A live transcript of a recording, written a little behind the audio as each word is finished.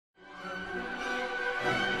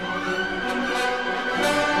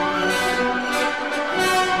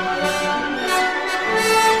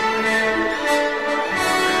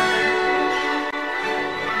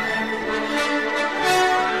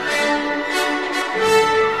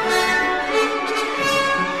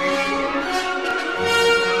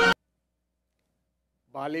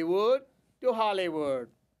Bollywood to Hollywood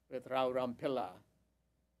with Rao Rampilla.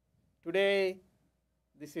 Today,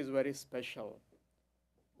 this is very special.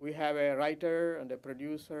 We have a writer and a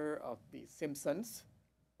producer of The Simpsons,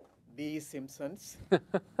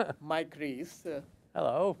 Mike Reiss.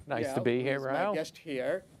 Hello, nice to be here, Rao. My guest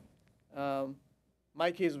here.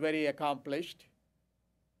 Mike is very accomplished.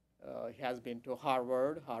 He has been to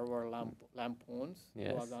Harvard Lampoons.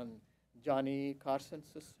 Yes. He was on Johnny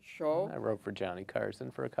Carson's show. I wrote for Johnny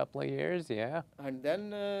Carson for a couple of years, yeah. And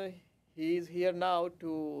then he's here now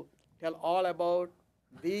to tell all about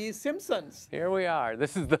The Simpsons. Here we are.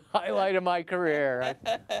 This is the highlight of my career.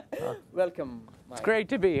 Welcome, Mike. It's great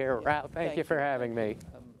to be here, Rao. Thank you for having me.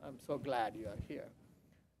 I'm so glad you are here.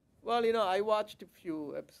 Well, you know, I watched a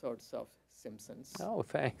few episodes of Simpsons. Oh,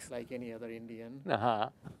 thanks. Like any other Indian. Uh-huh.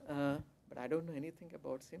 But I don't know anything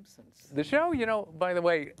about Simpsons. The show, you know, by the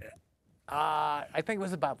way, I think it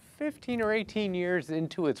was about 15 or 18 years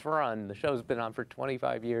into its run. The show's been on for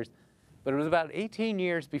 25 years. But it was about 18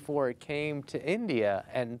 years before it came to India.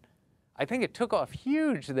 And I think it took off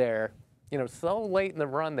huge there. You know, so late in the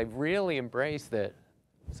run, they've really embraced it.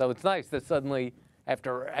 So it's nice that suddenly,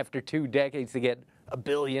 after 2 decades, to get 1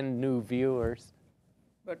 billion new viewers.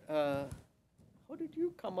 But how did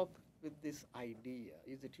you come up with this idea?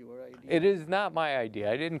 Is it your idea? It is not my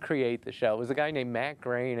idea. I didn't create the show. It was a guy named Matt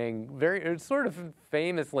Groening, sort of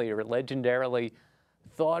famously or legendarily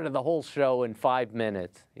thought of the whole show in 5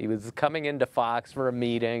 minutes. He was coming into Fox for a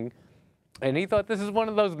meeting, and he thought this is one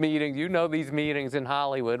of those meetings. You know these meetings in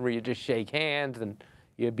Hollywood where you just shake hands and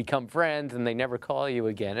you become friends and they never call you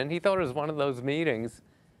again. And he thought it was one of those meetings.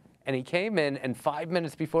 And he came in, and 5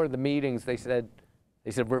 minutes before the meetings, they said,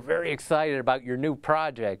 we're very excited about your new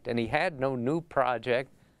project. And he had no new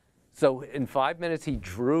project. So in 5 minutes, he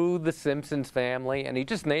drew the Simpsons family, and he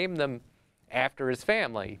just named them after his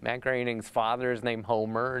family. Matt Groening's father is named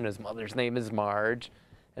Homer, and his mother's name is Marge,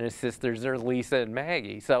 and his sisters are Lisa and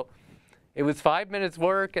Maggie. So it was 5 minutes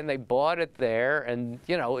work, and they bought it there. And,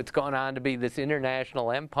 you know, it's gone on to be this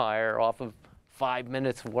international empire off of 5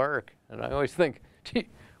 minutes work. And I always think, gee,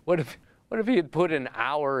 what if he had put an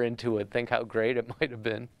hour into it? Think how great it might have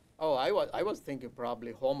been. Oh, I was thinking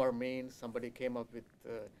probably Homer means somebody came up with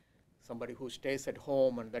somebody who stays at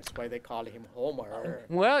home, and that's why they call him Homer.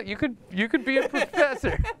 Well, you could be a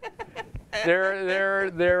professor.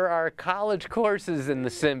 There are college courses in The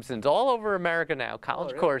Simpsons all over America now,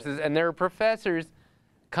 college courses, and there are professors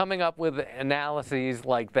coming up with analyses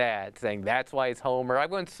like that, saying that's why it's Homer. I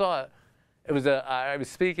once saw it was I was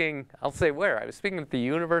speaking, I'll say where, I was speaking at the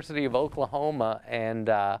University of Oklahoma, and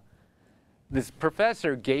this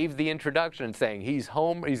professor gave the introduction saying he's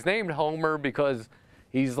named Homer because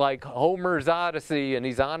he's like Homer's Odyssey, and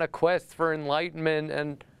he's on a quest for enlightenment.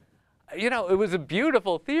 And, you know, it was a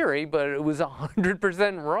beautiful theory, but it was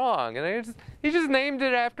 100% wrong. And he just named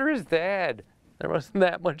it after his dad. There wasn't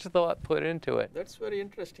that much thought put into it. That's very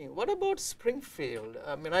interesting. What about Springfield?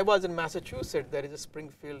 I mean, I was in Massachusetts. There is a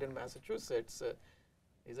Springfield in Massachusetts.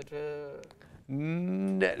 Is it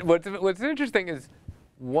What's interesting is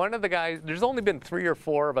one of the guys, there's only been 3 or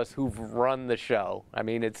 4 of us who've run the show. I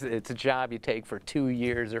mean, it's a job you take for 2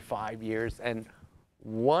 years or 5 years. And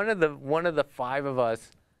one of the 5 of us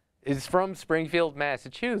is from Springfield,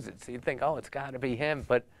 Massachusetts. You'd think, oh, it's got to be him.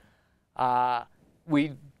 But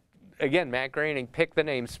again, Matt Groening picked the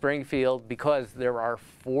name Springfield because there are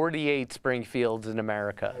 48 Springfields in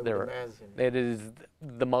America. I would imagine. It is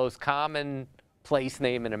the most common place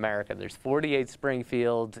name in America. There's 48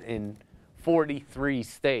 Springfields in 43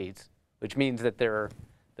 states, which means that there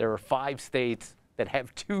are 5 states that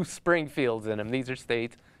have 2 Springfields in them. These are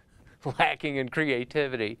states lacking in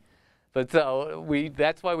creativity. But so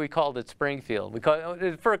that's why we called it Springfield. We called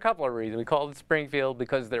it for a couple of reasons. We called it Springfield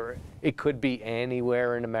because it could be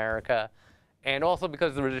anywhere in America, and also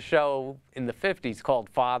because there was a show in the 50s called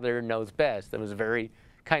Father Knows Best. It was a very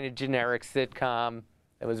kind of generic sitcom.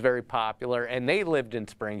 It was very popular, and they lived in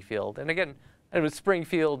Springfield. And again, it was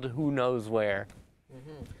Springfield, who knows where.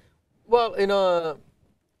 Mm-hmm. Well, you know,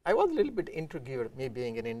 I was a little bit intrigued, me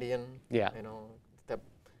being an Indian. Yeah. You know, the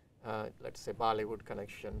let's say Bollywood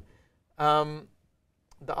connection.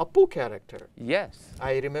 The Apu character. Yes.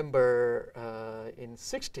 I remember in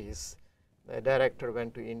 60s, the director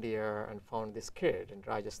went to India and found this kid in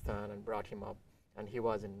Rajasthan and brought him up, and he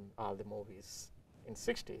was in all the movies in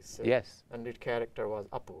 60s. Yes. And the character was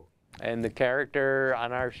Apu. And the character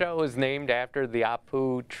on our show is named after the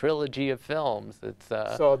Apu trilogy of films. It's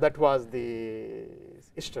so that was the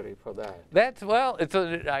history for that.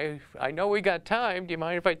 I know we got time. Do you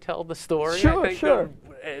mind if I tell the story? Sure, I think sure.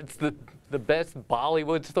 It's the best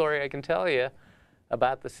Bollywood story I can tell you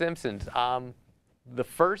about The Simpsons. the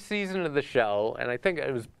first season of the show, and I think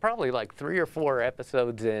it was probably like 3 or 4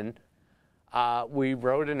 episodes in, we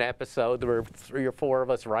wrote an episode. There were 3 or 4 of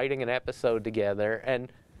us writing an episode together,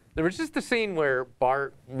 and there was just a scene where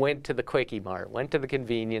Bart went to the Quickie Mart, went to the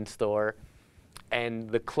convenience store, and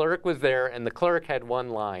the clerk was there, and the clerk had one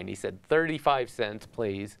line. He said, 35 cents,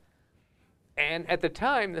 please. And at the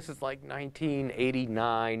time, this is like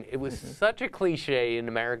 1989, it was such a cliche in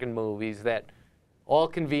American movies that all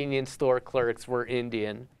convenience store clerks were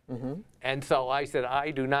Indian. And so I said,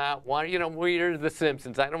 I do not want, we're the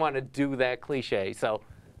Simpsons. I don't want to do that cliche. So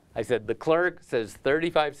I said, the clerk says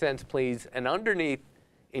 35 cents, please. And underneath,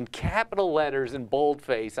 in capital letters in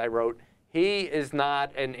boldface, I wrote, he is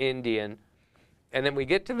not an Indian. And then we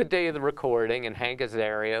get to the day of the recording, and Hank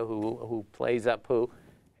Azaria, who plays Apu,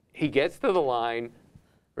 he gets to the line,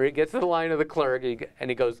 or he gets to the line of the clerk,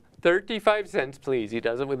 and he goes, 35 cents, please. He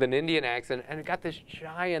does it with an Indian accent, and it got this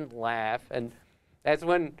giant laugh. And that's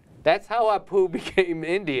how Apu became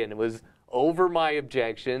Indian. It was over my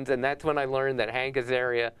objections, and that's when I learned that Hank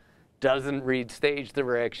Azaria doesn't read stage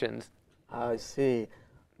directions. I see.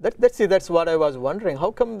 That's what I was wondering.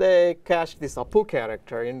 How come they cast this Apu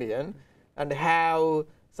character, Indian, and how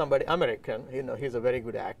somebody American, he's a very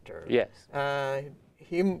good actor. Yes.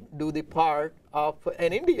 Him do the part of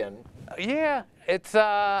an Indian. Yeah, it's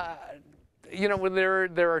when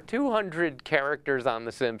there are 200 characters on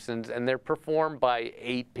The Simpsons, and they're performed by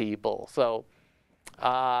 8 people. So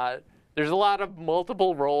there's a lot of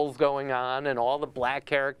multiple roles going on, and all the black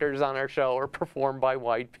characters on our show are performed by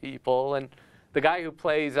white people. And the guy who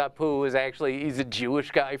plays Apu he's a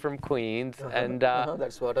Jewish guy from Queens, and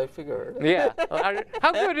that's what I figured. Yeah,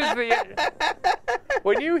 how good is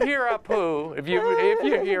when you hear Apu? If you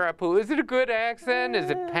hear Apu, is it a good accent? Is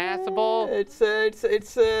it passable? It's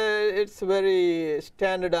very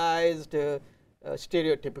standardized,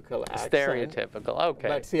 stereotypical accent. Stereotypical, okay.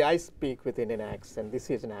 But see, I speak with Indian accent. This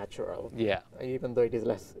is natural. Yeah. Even though it is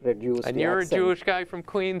less reduced. And you're accent. A Jewish guy from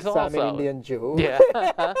Queens So also. I'm an Indian Jew. Yeah.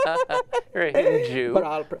 You're a hidden Jew. But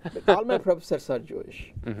all my professors are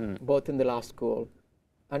Jewish, both in the law school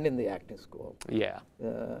and in the acting school. Yeah.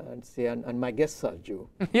 And my guests are Jew.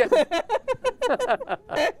 Yeah.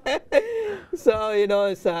 So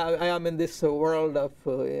I am in this world of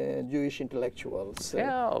Jewish intellectuals.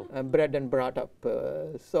 I'm bred and brought up,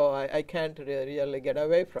 so I can't really get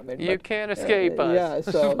away from it. You can't escape us. Yeah,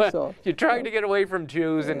 so you're trying to get away from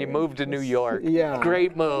Jews, and you moved to New York. Yeah.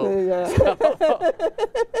 Great move. Yeah.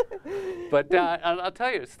 But I'll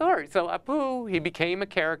tell you a story. So Apu, he became a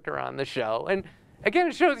character on the show, and again,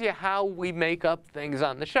 it shows you how we make up things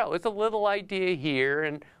on the show. It's a little idea here,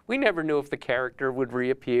 and we never knew if the character would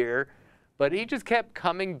reappear. But he just kept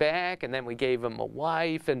coming back, and then we gave him a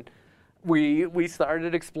wife, and we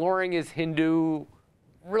started exploring his Hindu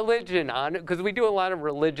religion on it, because we do a lot of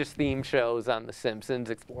religious theme shows on The Simpsons,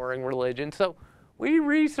 exploring religion. So we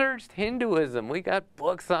researched Hinduism. We got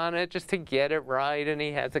books on it just to get it right, and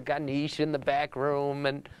he has a Ganesh in the back room,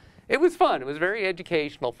 and it was fun. It was very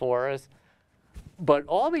educational for us. But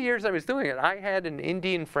all the years I was doing it, I had an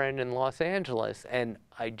Indian friend in Los Angeles, and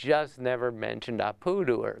I just never mentioned Apu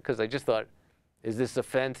to her, because I just thought, is this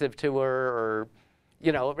offensive to her? Or,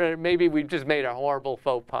 maybe we just made a horrible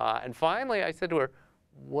faux pas. And finally I said to her,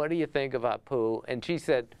 what do you think of Apu? And she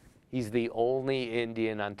said, he's the only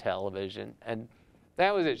Indian on television. And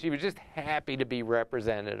that was it. She was just happy to be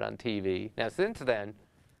represented on TV. Now, since then...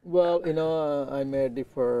 Well, I may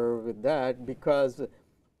differ with that, because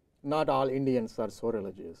not all Indians are so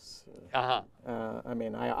religious. I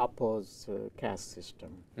oppose caste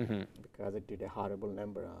system because it did a horrible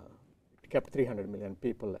number. It kept 300 million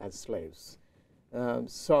people as slaves. There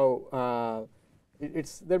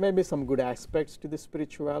may be some good aspects to the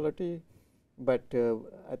spirituality, but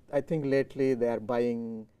I think lately they are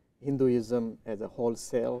buying Hinduism as a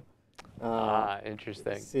wholesale.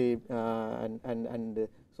 Interesting.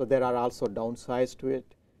 So there are also downsides to it,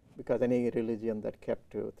 because any religion that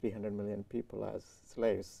kept 300 million people as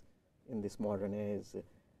slaves in this modern age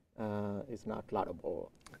is not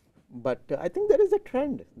laudable. But I think there is a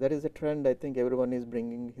trend. I think everyone is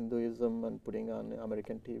bringing Hinduism and putting on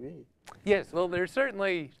American TV. Yes, well, there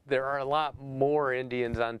are a lot more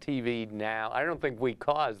Indians on TV now. I don't think we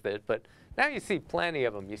caused it, but now you see plenty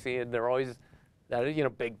of them. You see, they're always,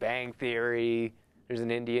 Big Bang Theory. There's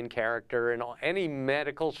an Indian character, and any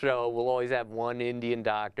medical show will always have one Indian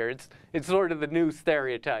doctor. It's sort of the new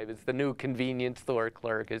stereotype. It's the new convenience store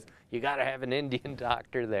clerk. Is you got to have an Indian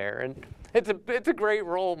doctor there, and it's a great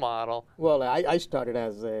role model. Well, I started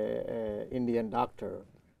as an Indian doctor.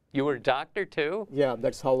 You were a doctor too? Yeah,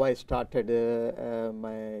 that's how I started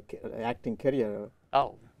my acting career.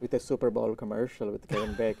 Oh. with a Super Bowl commercial with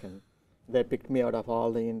Kevin Bacon. They picked me out of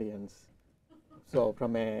all the Indians. So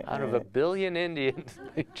from Out of a billion Indians,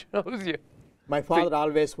 they chose you. my father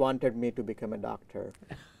always wanted me to become a doctor.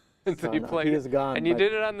 So you now played he it, is gone. and you but-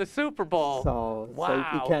 did it on the Super Bowl. So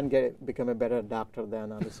Wow. you can become a better doctor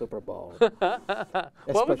than on the Super Bowl. What was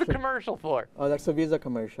the Especially- commercial for? Oh, that's a Visa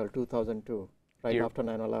commercial, 2002, right You're- after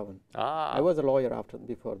 9/11. Ah. I was a lawyer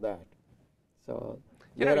before that. So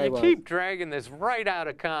You know, there I you was. keep dragging this right out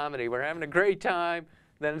of comedy. We're having a great time,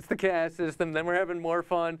 then it's the caste system, then we're having more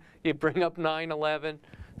fun. You bring up 9/11,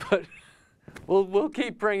 but we'll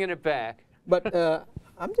keep bringing it back. But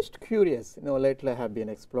I'm just curious. Lately I have been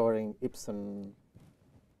exploring Ibsen,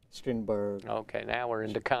 Strindberg, Okay, now we're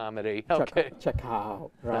into comedy. Okay.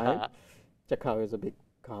 Chekhov, right? Uh-huh. Chekhov is a big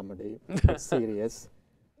comedy, it's serious.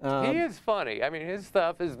 He is funny. I mean, his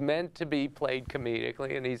stuff is meant to be played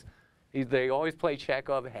comedically, and they always play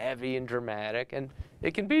Chekhov heavy and dramatic, and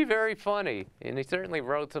it can be very funny. And he certainly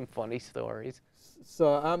wrote some funny stories. So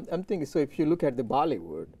I'm thinking. So if you look at the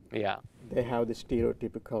Bollywood, Yeah. they have the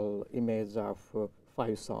stereotypical image of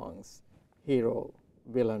 5 songs: hero,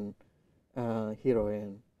 villain,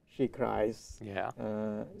 heroine, she cries. Yeah.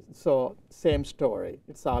 So same story.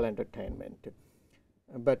 It's all entertainment.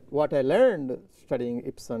 But what I learned studying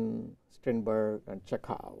Ibsen, Strindberg, and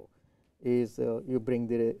Chekhov is you bring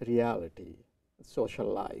the reality, social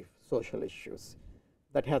life, social issues.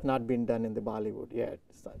 That has not been done in the Bollywood yet.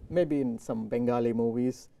 So maybe in some Bengali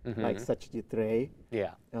movies like Satyajit Ray.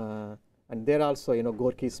 Yeah. And there also,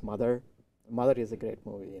 Gorky's Mother. Mother is a great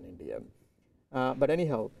movie in India. But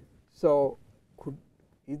anyhow, so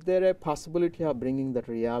is there a possibility of bringing that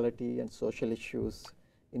reality and social issues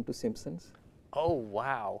into Simpsons? Oh,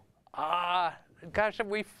 wow. Gosh,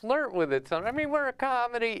 we flirt with it. I mean, we're a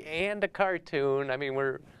comedy and a cartoon. I mean,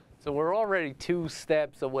 we're already 2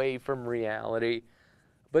 steps away from reality.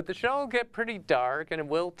 But the show will get pretty dark, and it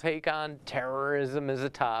will take on terrorism as a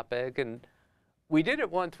topic. And we did it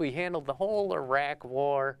once. We handled the whole Iraq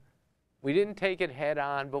War. We didn't take it head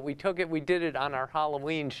on, but we did it on our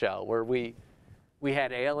Halloween show, where we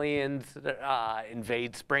had aliens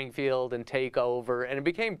invade Springfield and take over. And it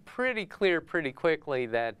became pretty clear pretty quickly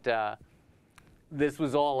that this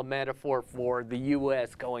was all a metaphor for the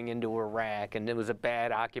U.S. going into Iraq, and it was a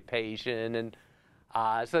bad occupation. And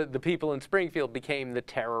so the people in Springfield became the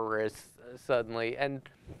terrorists suddenly. And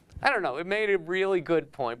I don't know, it made a really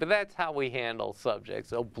good point, but that's how we handle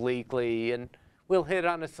subjects, obliquely. And we'll hit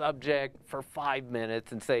on a subject for 5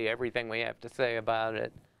 minutes and say everything we have to say about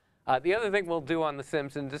it. The other thing we'll do on The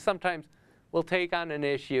Simpsons is sometimes we'll take on an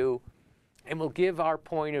issue and we'll give our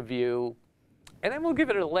point of view, and then we'll give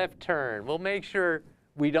it a left turn. We'll make sure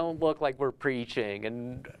we don't look like we're preaching.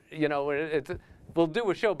 And, we'll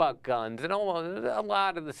do a show about guns, and a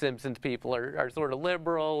lot of the Simpsons people are sort of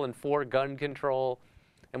liberal and for gun control.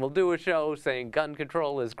 And we'll do a show saying gun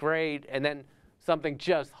control is great, and then something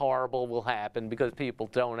just horrible will happen because people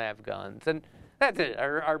don't have guns. And that's it.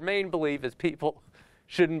 Our main belief is people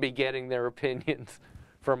shouldn't be getting their opinions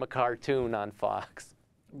from a cartoon on Fox.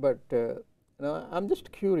 But I'm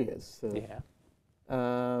just curious. Yeah.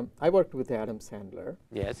 I worked with Adam Sandler.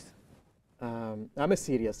 Yes. I'm a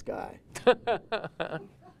serious guy.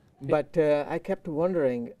 But I kept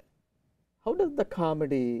wondering, how does the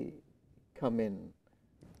comedy come in?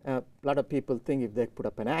 A lot of people think if they put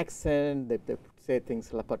up an accent, they say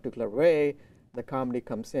things in a particular way, the comedy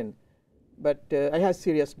comes in. But I have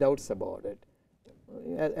serious doubts about it.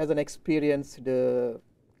 As an experienced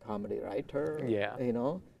comedy writer, Yeah.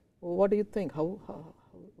 What do you think?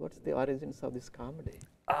 What's the origins of this comedy?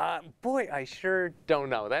 Boy, I sure don't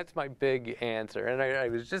know. That's my big answer. And I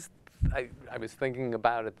was thinking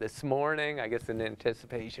about it this morning, I guess in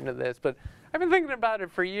anticipation of this, but I've been thinking about it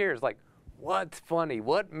for years. Like, what's funny?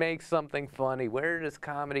 What makes something funny? Where does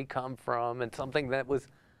comedy come from? And something that was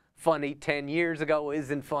funny 10 years ago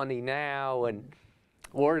isn't funny now.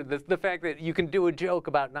 Or the fact that you can do a joke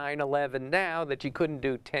about 9/11 now that you couldn't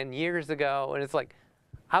do 10 years ago. And it's like,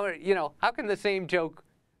 how can the same joke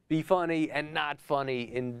be funny and not funny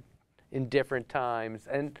in different times?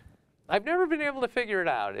 And I've never been able to figure it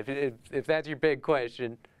out. If that's your big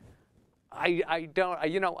question, I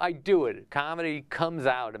do it. Comedy comes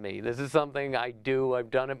out of me. This is something I do.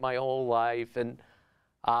 I've done it my whole life. And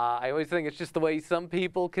I always think it's just the way some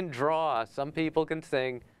people can draw, some people can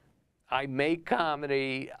sing. I make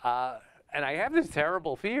comedy, and I have this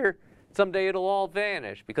terrible fear someday it'll all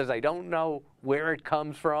vanish because I don't know where it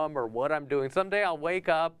comes from or what I'm doing. Someday I'll wake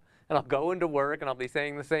up and I'll go into work and I'll be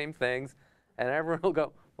saying the same things, and everyone will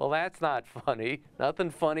go, well, that's not funny. Nothing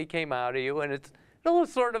funny came out of you, and it'll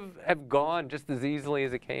sort of have gone just as easily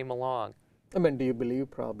as it came along. I mean, do you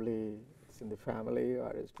believe probably it's in the family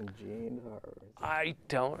or it's in genes or? I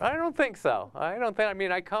don't think so. I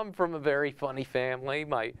mean, I come from a very funny family.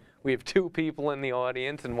 We have two people in the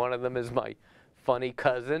audience, and one of them is my funny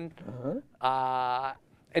cousin.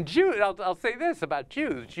 And Jews, I'll say this about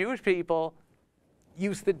Jews. Jewish people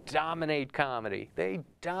used to dominate comedy. They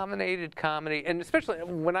dominated comedy, and especially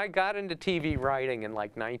when I got into TV writing in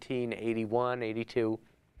like 1981, 82,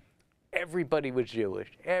 everybody was Jewish.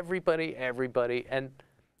 Everybody. And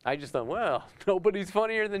I just thought, well, nobody's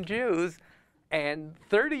funnier than Jews. And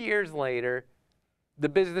 30 years later, the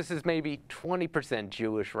business is maybe 20%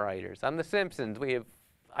 Jewish writers. On The Simpsons, we have,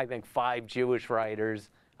 I think, 5 Jewish writers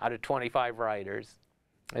out of 25 writers.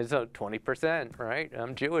 And so 20%, right?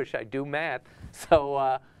 I'm Jewish, I do math.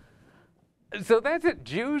 So that's it.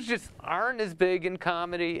 Jews just aren't as big in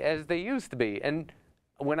comedy as they used to be. And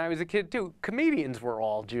when I was a kid, too, comedians were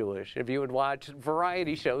all Jewish. If you would watch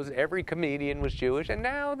variety shows, every comedian was Jewish, and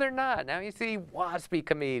now they're not. Now you see waspy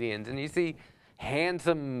comedians, and you see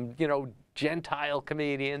handsome, Gentile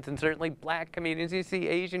comedians, and certainly black comedians. You see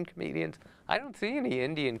Asian comedians. I don't see any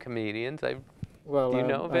Indian comedians. Well, do you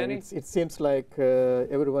know of any? It seems like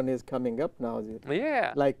everyone is coming up now.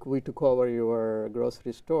 Yeah. Like we took over your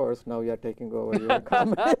grocery stores, now we are taking over your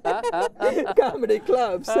comedy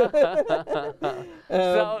clubs. So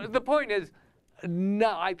the point is,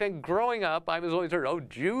 no, I think growing up, I was always heard, oh,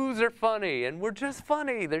 Jews are funny, and we're just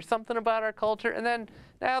funny. There's something about our culture, and then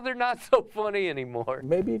now they're not so funny anymore.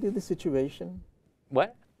 Maybe it is the situation.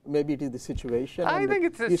 What? Maybe it is the situation. I think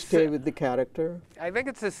it's you stay with the character. I think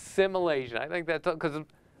it's assimilation. I think that's because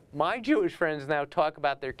my Jewish friends now talk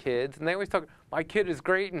about their kids, and they always talk, my kid is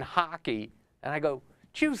great in hockey. And I go,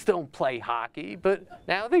 Jews don't play hockey, but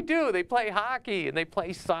now they do. They play hockey, and they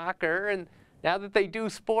play soccer, and now that they do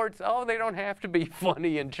sports, oh, they don't have to be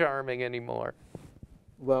funny and charming anymore.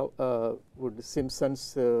 Well, would the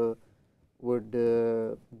Simpsons would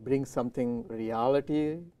bring something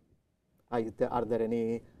reality? Are there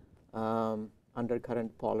any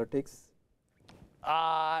undercurrent politics?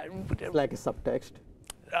 Like a subtext?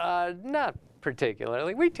 Not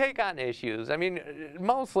particularly. We take on issues. I mean,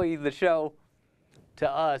 mostly the show, to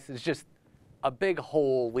us, is just a big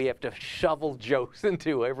hole we have to shovel jokes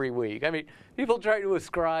into every week. I mean, people try to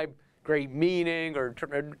ascribe great meaning or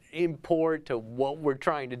import to what we're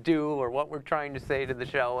trying to do or what we're trying to say to the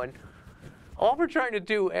show, and all we're trying to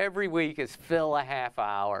do every week is fill a half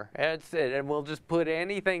hour. That's it. And we'll just put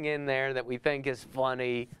anything in there that we think is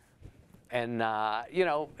funny. And,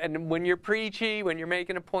 and when you're preachy, when you're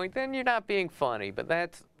making a point, then you're not being funny. But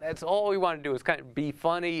that's all we want to do is kind of be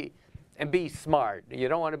funny and be smart. You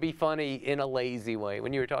don't want to be funny in a lazy way.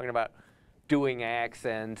 When you were talking about doing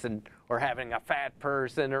accents or having a fat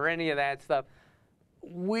person or any of that stuff,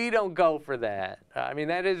 we don't go for that. I mean,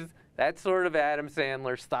 that's sort of Adam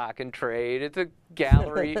Sandler's stock and trade. It's a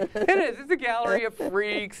gallery. It is. It's a gallery of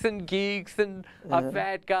freaks and geeks and a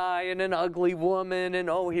fat guy and an ugly woman and,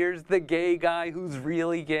 oh, here's the gay guy who's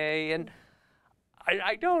really gay. And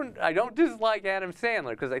I don't dislike Adam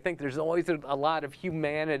Sandler because I think there's always a lot of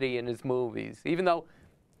humanity in his movies. Even though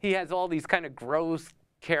he has all these kind of gross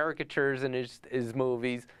caricatures in his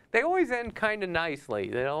movies, they always end kind of nicely.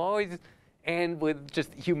 They'll always end with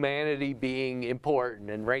just humanity being important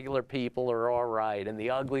and regular people are all right and the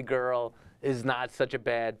ugly girl is not such a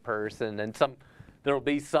bad person and there'll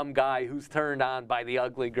be some guy who's turned on by the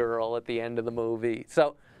ugly girl at the end of the movie.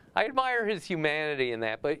 So I admire his humanity in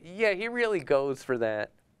that, but yeah, he really goes for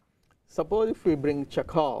that. Suppose if we bring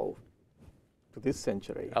Chekhov to this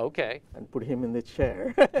century. Okay. And put him in the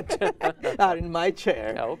chair, or in my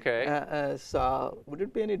chair. Okay. So would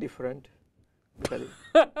it be any different?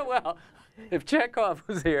 Well, if Chekhov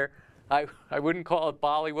was here, I wouldn't call it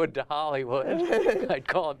Bollywood to Hollywood. I'd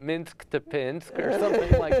call it Minsk to Pinsk or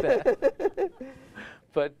something like that.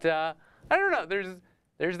 But I don't know.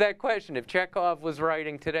 There's that question. If Chekhov was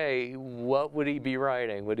writing today, what would he be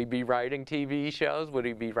writing? Would he be writing TV shows? Would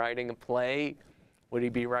he be writing a play? Would he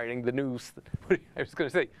be writing the new? I was going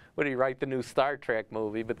to say, would he write the new Star Trek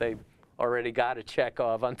movie? But they've already got a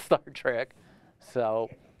Chekhov on Star Trek, so.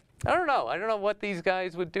 I don't know. I don't know what these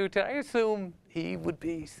guys would do today. I assume he would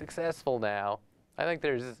be successful now. I think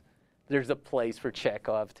there's a place for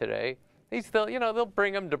Chekhov today. He's still, they'll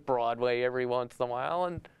bring him to Broadway every once in a while,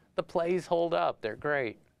 and the plays hold up. They're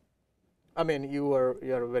great. I mean, you're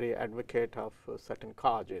a very advocate of certain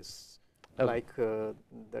causes, like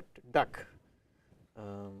that duck.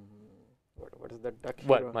 What is that duck?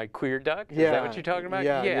 What, my queer duck? Yeah. Is that what you're talking about?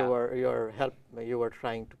 Yeah. You were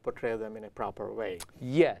trying to portray them in a proper way.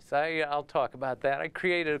 Yes, I'll talk about that. I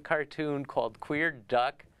created a cartoon called Queer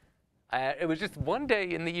Duck. It was just one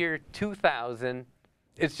day in the year 2000.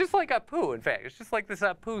 It's just like Apu, in fact. It's just like this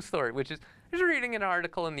Apu story, which is, I was reading an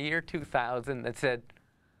article in the year 2000 that said,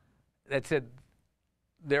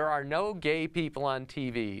 there are no gay people on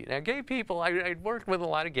TV. Now, gay people, I'd worked with a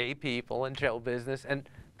lot of gay people in show business, and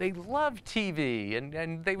they love TV,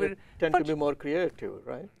 and they would tend to be more creative,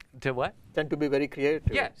 right? To what? Tend to be very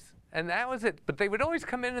creative. Yes, and that was it. But they would always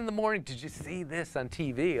come in the morning, did you see this on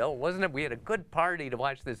TV? Oh, wasn't it? We had a good party to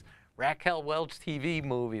watch this Raquel Welch TV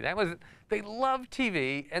movie. That was, they love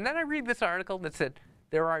TV. And then I read this article that said,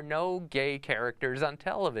 there are no gay characters on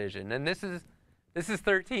television. And this is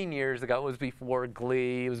 13 years ago. It was before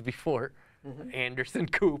Glee. It was before Anderson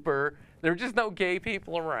Cooper. There were just no gay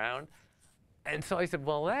people around. And so I said,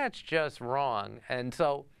 well, that's just wrong. And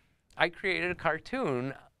so I created a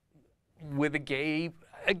cartoon with a gay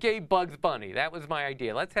Bugs Bunny. That was my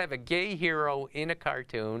idea. Let's have a gay hero in a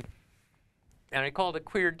cartoon. And I called it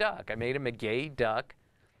Queer Duck. I made him a gay duck.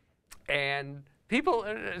 And people,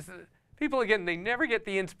 again, they never get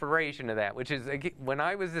the inspiration of that, which is, when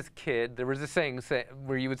I was this kid, there was a saying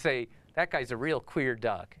where you would say, that guy's a real queer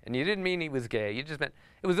duck. And you didn't mean he was gay. You just meant,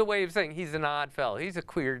 it was a way of saying he's an odd fellow. He's a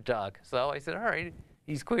queer duck. So I said, all right,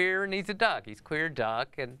 he's queer and he's a duck. He's queer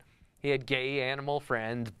duck. And he had gay animal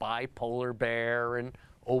friends, bipolar bear and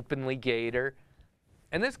openly gator.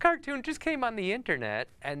 And this cartoon just came on the internet,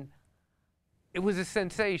 and it was a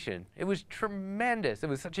sensation. It was tremendous. It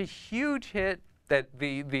was such a huge hit that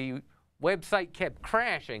the website kept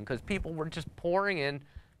crashing because people were just pouring in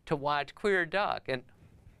to watch Queer Duck. And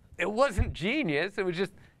it wasn't genius. It was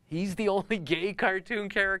just, he's the only gay cartoon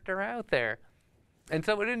character out there. And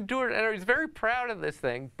so it endured. And I was very proud of this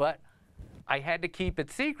thing, but I had to keep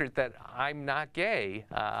it secret that I'm not gay.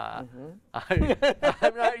 I'm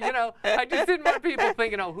not, you know, I just didn't want people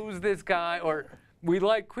thinking, oh, who's this guy? Or, we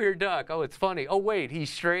like Queer Duck. Oh, it's funny. Oh, wait,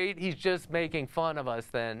 he's straight. He's just making fun of us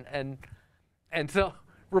then. And so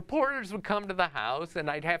reporters would come to the house, and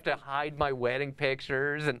I'd have to hide my wedding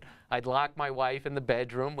pictures, and I'd lock my wife in the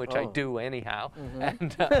bedroom, which I do anyhow.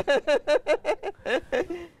 And,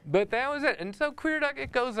 but that was it. And so Queer Duck,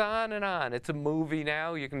 it goes on and on. It's a movie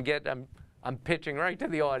now. You can get, I'm pitching right to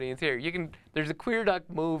the audience here. There's a Queer Duck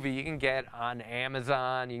movie you can get on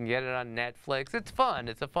Amazon. You can get it on Netflix. It's fun.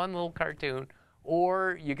 It's a fun little cartoon.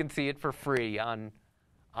 Or you can see it for free on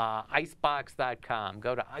icebox.com.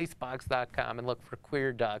 Go to icebox.com and look for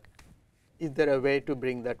Queer Duck. Is there a way to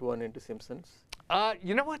bring that one into Simpsons?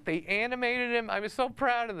 You know what? They animated him. I was so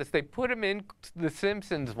proud of this. They put him in The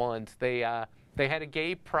Simpsons once. They had a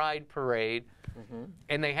gay pride parade,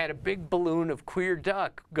 and they had a big balloon of Queer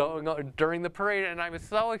Duck going on during the parade, and I was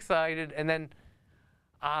so excited. And then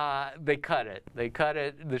they cut it.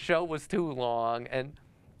 The show was too long, and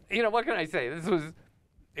you know, what can I say?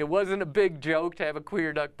 It wasn't a big joke to have a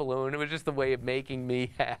Queer Duck balloon. It was just a way of making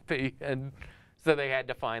me happy. And so they had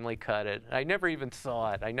to finally cut it. I never even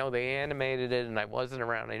saw it. I know they animated it, and I wasn't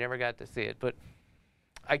around. I never got to see it. But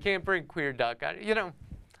I can't bring Queer Duck. You know,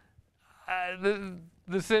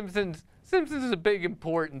 the Simpsons is a big,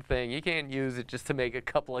 important thing. You can't use it just to make a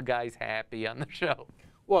couple of guys happy on the show.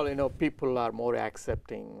 Well, you know, people are more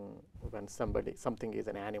accepting when something is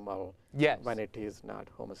an animal. Yes. When it is not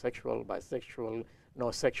homosexual, bisexual, no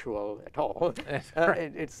sexual at all.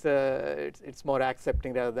 Right. It's more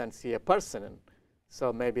accepting rather than see a person.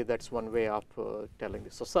 So maybe that's one way of telling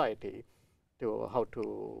the society to how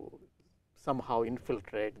to somehow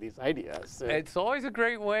infiltrate these ideas. It's always a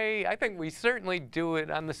great way. I think we certainly do it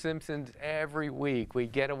on The Simpsons every week. We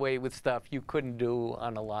get away with stuff you couldn't do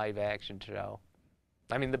on a live action show.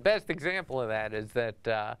 I mean, the best example of that is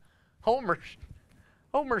that Homer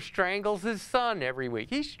strangles his son every week.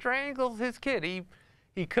 He strangles his kid.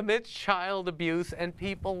 He commits child abuse, and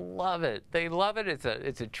people love it. They love it. It's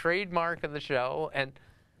a trademark of the show, and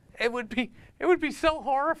it would be so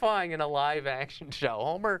horrifying in a live action show.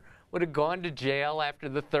 Homer would have gone to jail after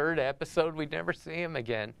the 3rd episode. We'd never see him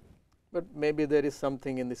again. But maybe there is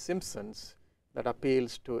something in The Simpsons that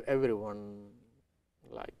appeals to everyone,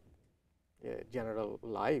 like general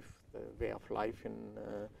life, the way of life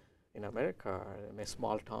in America, in a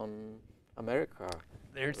small town America.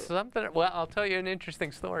 There's something. Well, I'll tell you an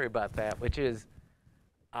interesting story about that, which is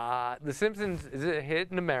The Simpsons is a hit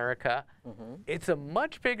in America. It's a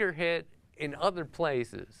much bigger hit in other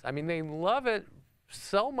places. I mean, they love it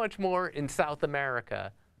so much more in South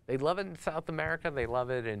America. They love it in South America. They love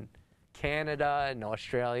it in Canada and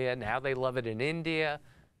Australia. Now they love it in India.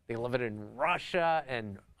 They love it in Russia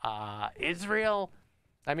and Israel.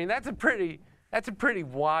 I mean, that's a pretty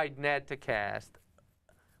wide net to cast.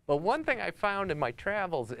 But one thing I found in my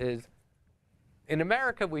travels is in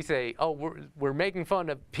America, we say, oh, we're making fun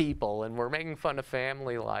of people and we're making fun of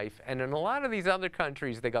family life. And in a lot of these other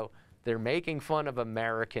countries, they go, they're making fun of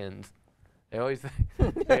Americans. They always,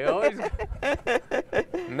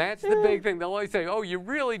 and that's the big thing. They'll always say, oh, you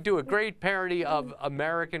really do a great parody of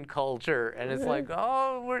American culture. And it's like,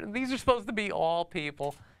 oh, these are supposed to be all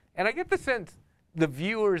people. And I get the sense the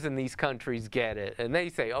viewers in these countries get it. And they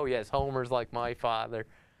say, oh, yes, Homer's like my father.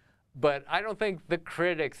 But I don't think the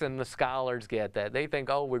critics and the scholars get that. They think,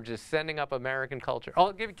 oh, we're just sending up American culture.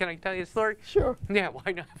 Can I tell you a story? Sure. Yeah,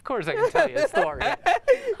 why not? Of course I can tell you a story.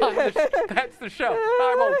 That's the show.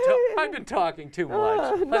 I've been talking too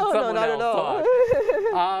much. Let someone else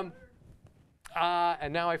talk.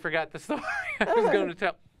 And now I forgot the story I was going to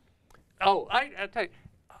tell. Oh, I'll tell you.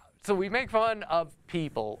 So we make fun of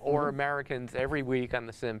people or Americans every week on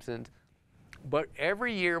The Simpsons. But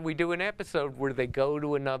every year we do an episode where they go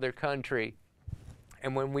to another country.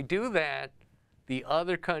 And when we do that, the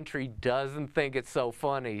other country doesn't think it's so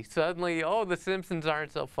funny. Suddenly, oh, The Simpsons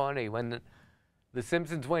aren't so funny. When the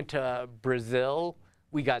Simpsons went to Brazil,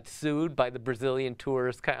 we got sued by the Brazilian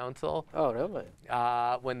Tourist Council. Oh, really?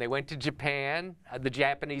 When they went to Japan, the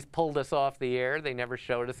Japanese pulled us off the air. They never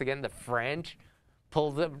showed us again. The French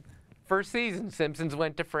pulled them. First season, Simpsons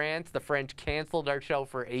went to France. The French canceled our show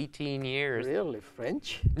for 18 years. Really?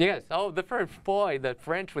 French? Yes. Oh, the French, boy, the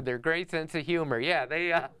French with their great sense of humor. Yeah,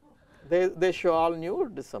 They show all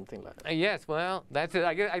nude or something like that. Yes, well, that's it.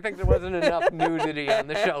 I think there wasn't enough nudity on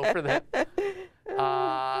the show for them.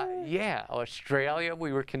 Yeah, Australia,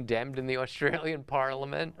 we were condemned in the Australian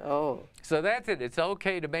Parliament. Oh. So that's it. It's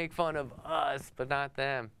okay to make fun of us, but not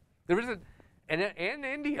them. There was and in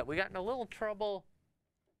India, we got in a little trouble.